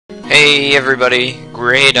Hey everybody,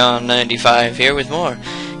 Greydon95 here with more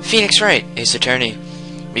Phoenix Wright, Ace Attorney,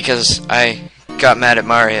 because I got mad at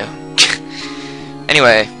Mario.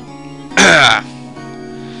 Anyway,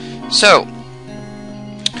 so,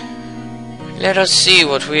 let us see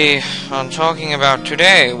what we are talking about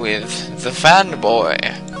today with the fanboy.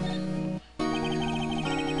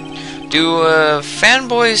 Do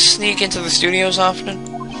fanboys sneak into the studios often?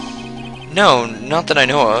 No, not that I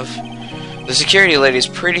know of. The security lady's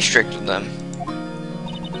pretty strict with them.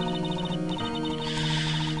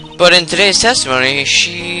 But in today's testimony,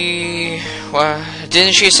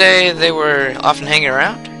 didn't she say they were often hanging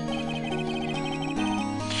around?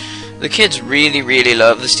 The kids really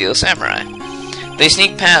love the Steel Samurai. They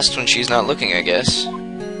sneak past when she's not looking, I guess.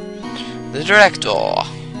 The director.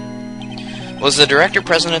 Was the director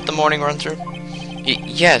present at the morning run-through?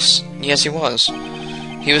 Yes, he was.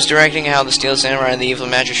 He was directing how the Steel Samurai and the Evil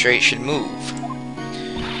Magistrate should move.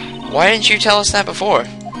 Why didn't you tell us that before?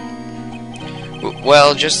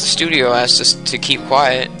 Well, just the studio asked us to keep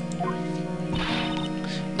quiet.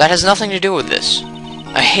 That has nothing to do with this.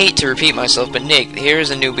 I hate to repeat myself, but Nick, here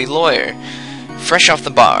is a newbie lawyer, fresh off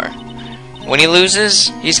the bar. When he loses,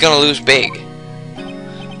 he's gonna lose big.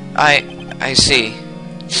 I see.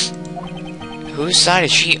 Whose side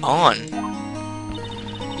is she on?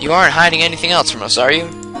 You aren't hiding anything else from us, are you?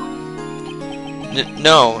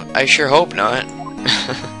 No, I sure hope not.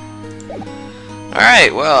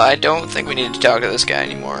 Alright, well, I don't think we need to talk to this guy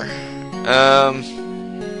anymore.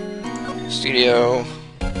 Studio.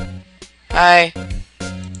 Hi.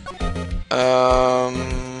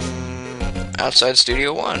 Outside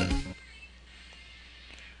Studio 1.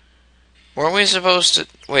 Weren't we supposed to...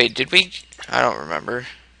 Wait, did we... I don't remember.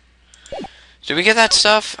 Did we get that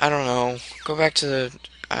stuff? I don't know. Go back to the...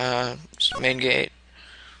 main gate.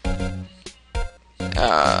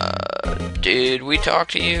 Did we talk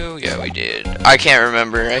to you? Yeah, we did. I can't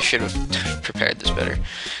remember. I should have prepared this better.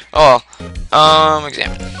 Oh,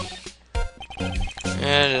 examine.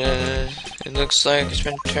 It looks like it's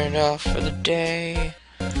been turned off for the day.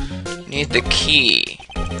 Need the key.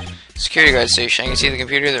 Security guard station. I can see the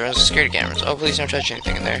computer that runs the security cameras. Oh, please don't touch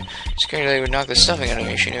anything in there. Security lady would knock the stuffing out of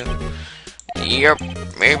me, she knew. Yep,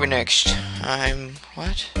 maybe next.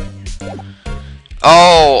 What?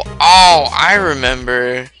 Oh, I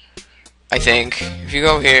remember. I think. If you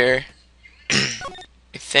go here,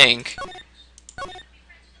 I think.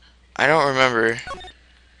 I don't remember.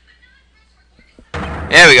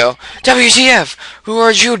 There we go. WTF! Who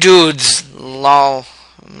are you dudes? Lol.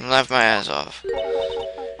 Left my ass off.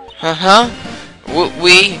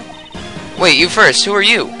 Wait, you first. Who are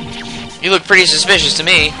you? You look pretty suspicious to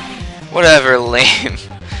me. Whatever, lame.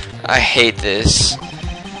 I hate this.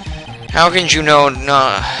 How can you know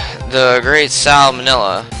the great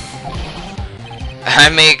salmonella? I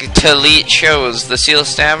make delete shows. The Steel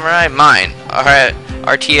Samurai? Mine. Alright,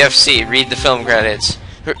 RTFC. Read the film credits.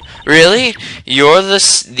 Really? You're the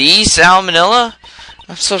salmonella?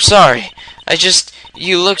 I'm so sorry.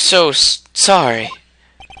 You look so sorry.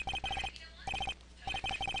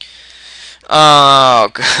 Oh,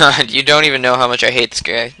 God. You don't even know how much I hate this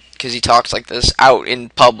guy. Because he talks like this out in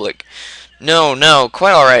public. No,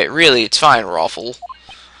 quite alright. Really, it's fine, Raffle.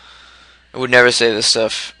 I would never say this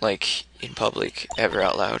stuff, like, in public, ever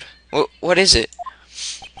out loud. What is it?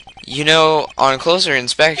 You know, on closer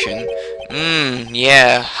inspection...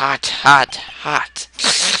 yeah, hot.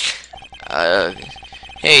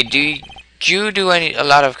 Hey, do you do a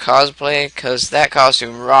lot of cosplay? Cause that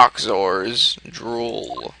costume rocks Zors.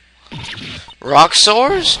 Drool. Rock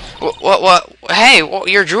sores? What? Hey,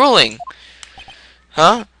 you're drooling.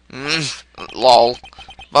 Huh? Lol.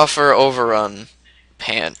 Buffer overrun.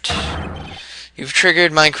 Pant. You've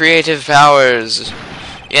triggered my creative powers.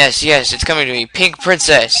 Yes, it's coming to me. Pink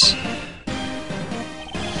Princess.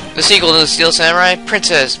 The sequel to the Steel Samurai?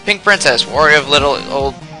 Pink Princess. Warrior of Little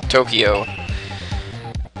Old Tokyo.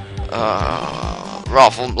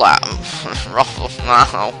 Ruffle blah. Ruffle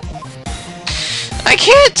now. I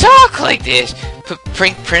can't talk like this.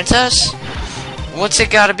 Pink Princess? What's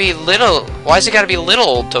it gotta be little? Why's it gotta be Little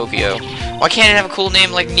Old Tokyo? Why can't it have a cool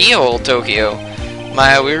name like Neo Old Tokyo?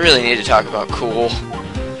 Maya, we really need to talk about cool.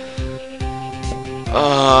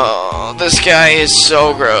 Oh, this guy is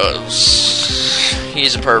so gross.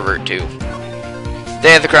 He's a pervert too.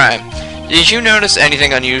 Day of the crime. Did you notice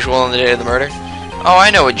anything unusual on the day of the murder? Oh,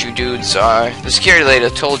 I know what you dudes are. The security lady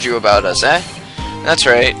told you about us, eh? That's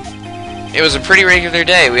right. It was a pretty regular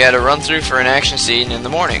day. We had a run-through for an action scene in the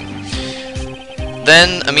morning.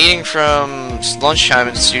 Then, a meeting from lunchtime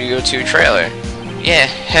at Studio 2 trailer. Yeah,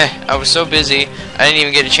 I was so busy, I didn't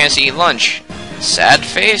even get a chance to eat lunch. Sad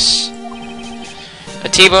face? A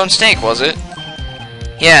T-bone steak, was it?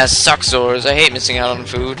 Yeah, suckzors. I hate missing out on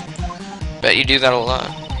food. Bet you do that a lot.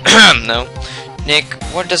 No. Nick,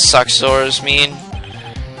 what does suckzors mean?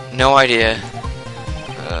 No idea.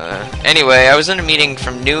 Anyway, I was in a meeting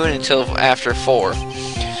from noon until after 4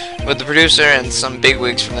 with the producer and some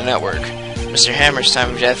bigwigs from the network. Mr. Hammer's time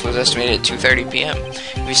of death was estimated at 2:30 p.m.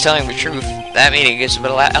 If he's telling the truth, that meeting gives him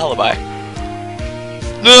an alibi.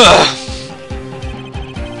 Ugh!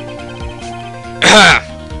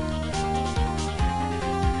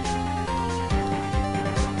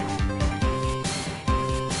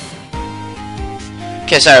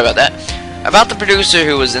 Okay, sorry about that. About the producer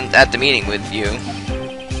who was at the meeting with you.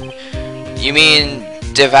 You mean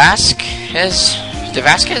Devasquez?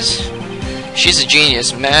 She's a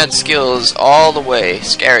genius. Mad skills all the way.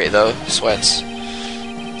 Scary though. Sweats.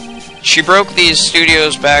 She brought these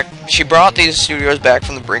studios back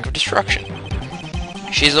from the brink of destruction.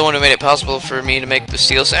 She's the one who made it possible for me to make the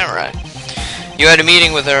Steel Samurai. You had a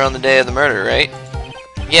meeting with her on the day of the murder, right?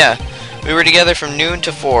 Yeah. We were together from noon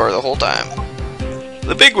to 4 the whole time.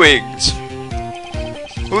 The bigwigs!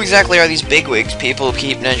 Who exactly are these bigwigs people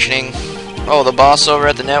keep mentioning? Oh, the boss over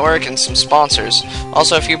at the network and some sponsors.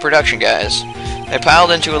 Also a few production guys. They piled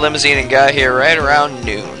into a limousine and got here right around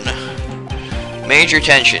noon. Major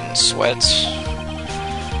tension. Sweats.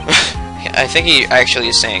 I think he actually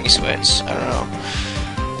is saying he sweats. I don't know.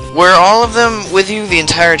 Were all of them with you the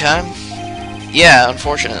entire time? Yeah,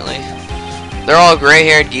 unfortunately. They're all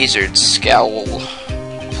gray-haired geezers. Scowl.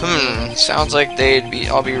 Sounds like they'd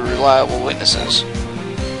all be reliable witnesses.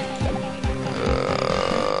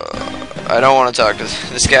 I don't want to talk to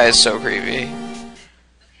this guy. Is so creepy.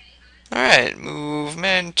 Alright,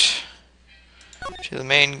 movement to the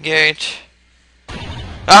main gate.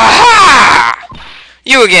 Aha!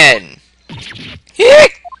 You again!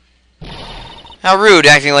 How rude,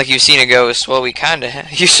 acting like you've seen a ghost. Well, we kinda have.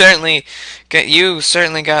 You certainly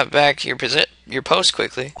got back your post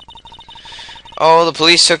quickly. Oh, the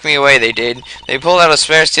police took me away, they did. They pulled out a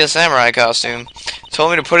spare Steel Samurai costume.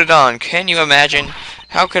 Told me to put it on. Can you imagine?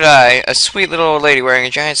 How could I, a sweet little old lady wearing a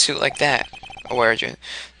giant suit like that?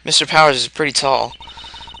 Mr. Powers is pretty tall.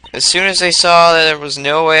 As soon as they saw that there was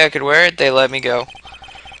no way I could wear it, they let me go.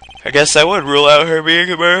 I guess I would rule out her being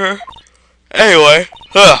a murderer. Anyway,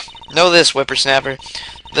 know this, whippersnapper.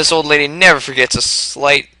 This old lady never forgets a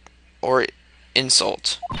slight or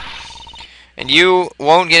insult. And you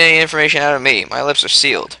won't get any information out of me. My lips are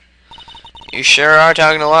sealed. You sure are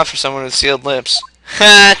talking a lot for someone with sealed lips.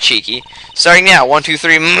 Ha, cheeky. Starting now. 1, 2,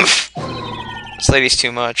 3. This lady's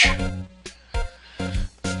too much.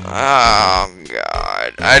 Oh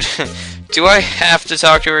God. Do I have to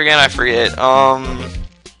talk to her again? I forget.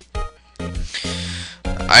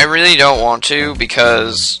 I really don't want to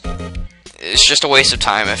because it's just a waste of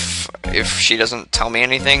time if she doesn't tell me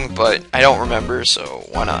anything. But I don't remember, so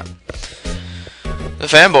why not? The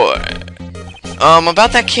fanboy.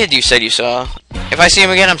 About that kid you said you saw. If I see him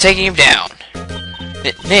again, I'm taking him down.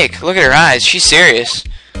 Nick, look at her eyes. She's serious.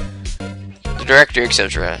 The director,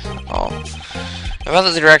 etc. Oh.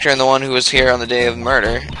 About the director and the one who was here on the day of the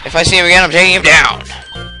murder. If I see him again, I'm taking him down.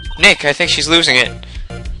 Nick, I think she's losing it.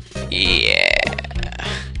 Yeah.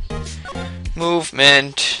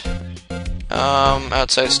 Movement.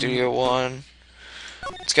 Outside Studio 1.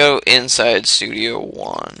 Let's go inside Studio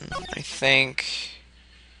 1. I think.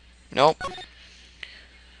 Nope.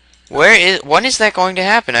 When is that going to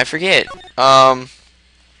happen? I forget.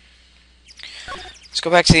 Let's go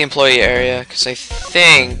back to the employee area, because I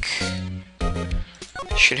think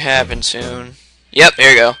it should happen soon. Yep,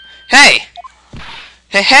 there you go. Hey!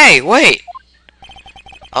 Hey, wait!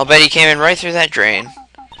 I'll bet he came in right through that drain.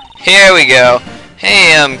 Here we go.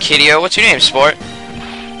 Hey, kiddio, what's your name, sport?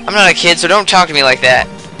 I'm not a kid, so don't talk to me like that.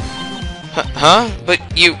 Huh? But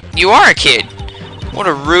you are a kid. What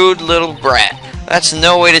a rude little brat. That's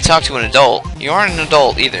no way to talk to an adult. You aren't an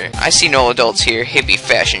adult either. I see no adults here, hippie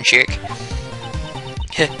fashion chick.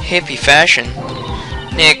 Hippie fashion?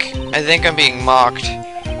 Nick, I think I'm being mocked.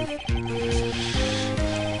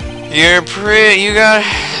 You got...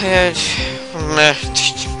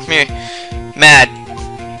 mad.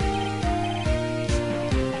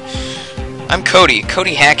 I'm Cody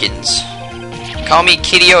Hackins. Call me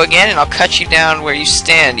Kiddio again and I'll cut you down where you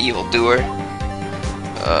stand, evildoer.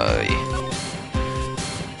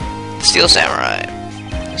 Steel Samurai.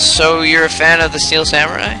 So you're a fan of the Steel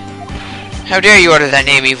Samurai? How dare you utter that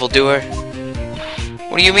name, evildoer?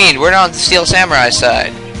 What do you mean? We're not on the Steel Samurai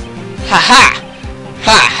side. Ha ha!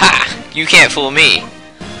 Ha ha! You can't fool me.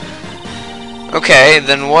 Okay,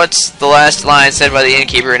 then what's the last line said by the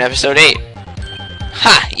innkeeper in episode 8?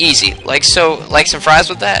 Ha! Easy. Like some fries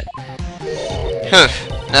with that?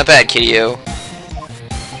 Not bad, kiddo.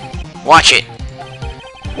 Watch it.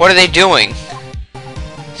 What are they doing?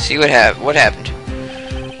 See what happened.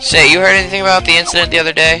 Say, you heard anything about the incident the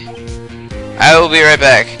other day? I will be right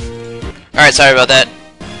back. Alright, sorry about that.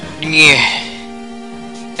 Yeah.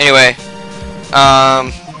 Anyway,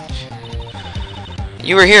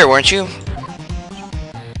 you were here, weren't you?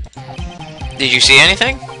 Did you see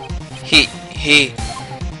anything?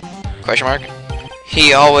 Question mark?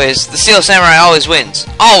 The Steel Samurai always wins.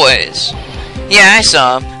 Always! Yeah, I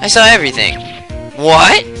saw him. I saw everything.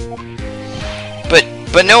 What?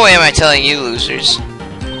 But no way am I telling you losers.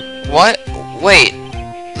 What? Wait.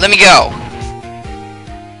 Let me go.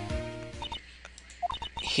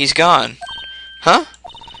 He's gone. Huh?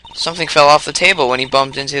 Something fell off the table when he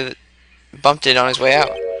bumped it on his way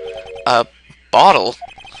out. A bottle?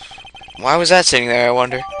 Why was that sitting there, I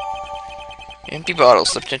wonder? Empty bottle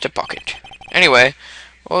slipped into pocket. Anyway,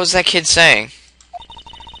 what was that kid saying?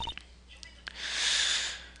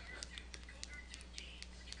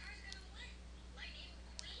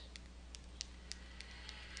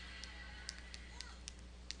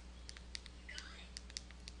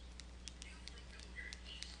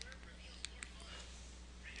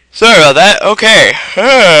 Sorry about that. Okay.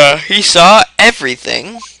 He saw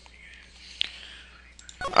everything.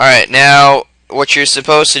 Alright, now what you're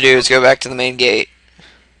supposed to do is go back to the main gate.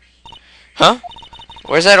 Huh?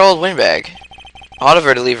 Where's that old windbag? I ought of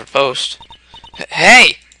her to leave her post.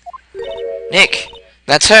 Hey! Nick!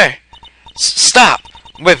 That's her! Stop!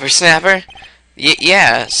 Whippersnapper!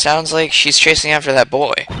 Yeah, sounds like she's chasing after that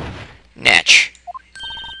boy. Natch.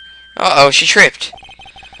 Uh-oh, she tripped.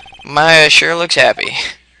 Maya sure looks happy.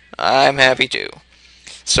 I'm happy too.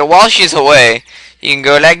 So while she's away, you can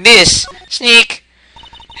go like this. Sneak!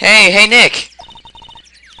 Hey, Nick!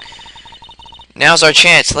 Now's our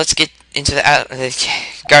chance. Let's get into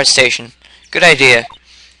the guard station. Good idea.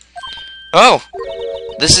 Oh!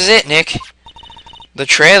 This is it, Nick. The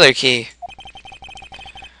trailer key.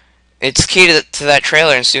 It's key to that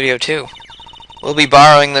trailer in Studio 2. We'll be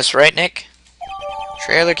borrowing this, right, Nick?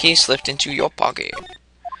 Trailer key slipped into your pocket.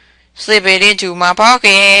 Slip it into my pocket.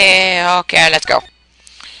 Okay, let's go.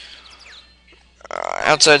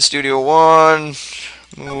 Outside Studio 1.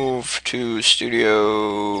 Move to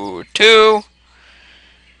Studio 2.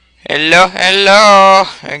 Hello, hello.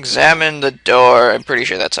 Examine the door. I'm pretty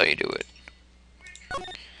sure that's how you do it.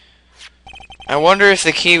 I wonder if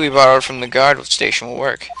the key we borrowed from the guard station will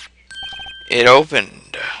work. It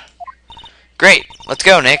opened. Great. Let's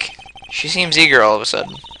go, Nick. She seems eager all of a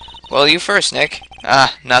sudden. Well, you first, Nick.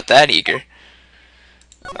 Ah, not that eager.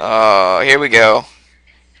 Oh, here we go.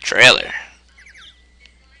 Trailer.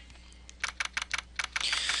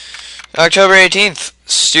 October 18th.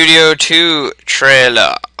 Studio 2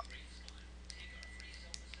 trailer.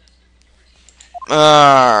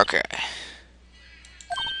 Okay.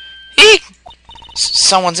 Eek!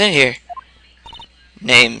 Someone's in here.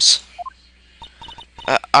 Names.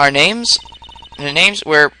 Our names? The names?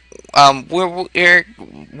 We're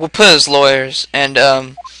Puss lawyers, and,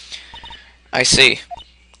 I see.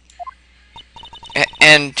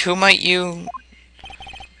 And who might you...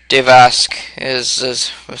 Devask is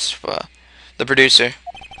the producer.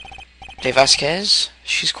 Devasquez?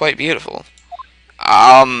 She's quite beautiful.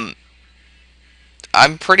 I'm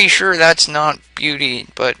pretty sure that's not beauty,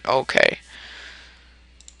 but okay.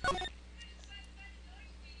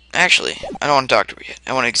 Actually, I don't want to talk to her yet.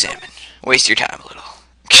 I want to examine. Waste your time a little.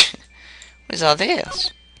 What is all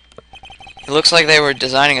this? It looks like they were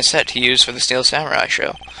designing a set to use for the Steel Samurai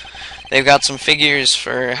show. They've got some figures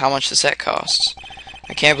for how much the set costs.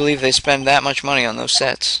 I can't believe they spend that much money on those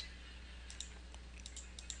sets.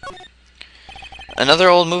 Another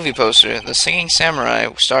old movie poster, The Singing Samurai,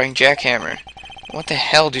 starring Jack Hammer. What the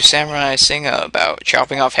hell do samurai sing about?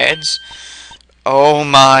 Chopping off heads? Oh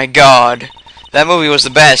my god. That movie was the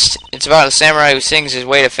best. It's about a samurai who sings his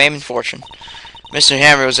way to fame and fortune. Mr.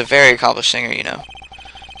 Hammer was a very accomplished singer, you know.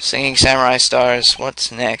 Singing Samurai stars.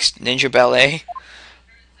 What's next? Ninja Ballet?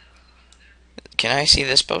 Can I see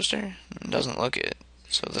this poster? It doesn't look it.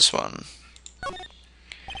 So this one.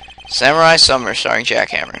 Samurai Summer starring Jack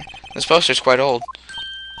Hammer. This poster's quite old.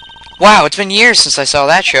 Wow, it's been years since I saw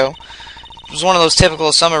that show. It was one of those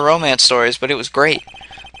typical summer romance stories, but it was great.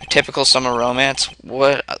 A typical summer romance?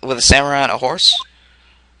 What, with a samurai on a horse?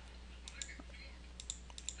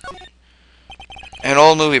 An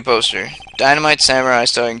old movie poster. Dynamite Samurai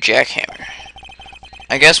starring Jack Hammer.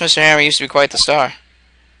 I guess Mr. Hammer used to be quite the star.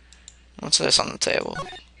 What's this on the table?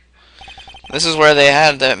 This is where they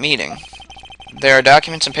had that meeting. There are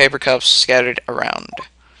documents and paper cups scattered around.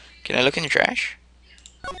 Can I look in your trash?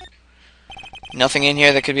 Nothing in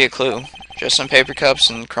here that could be a clue. Just some paper cups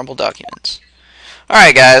and crumpled documents.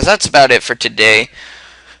 Alright guys, that's about it for today.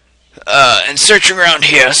 And searching around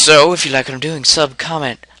here, so if you like what I'm doing, sub,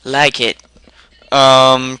 comment, like it.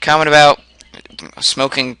 Comment about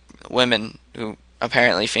smoking women who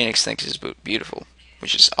apparently Phoenix thinks is beautiful,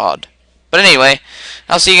 which is odd. But anyway,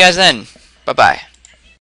 I'll see you guys then. Bye-bye.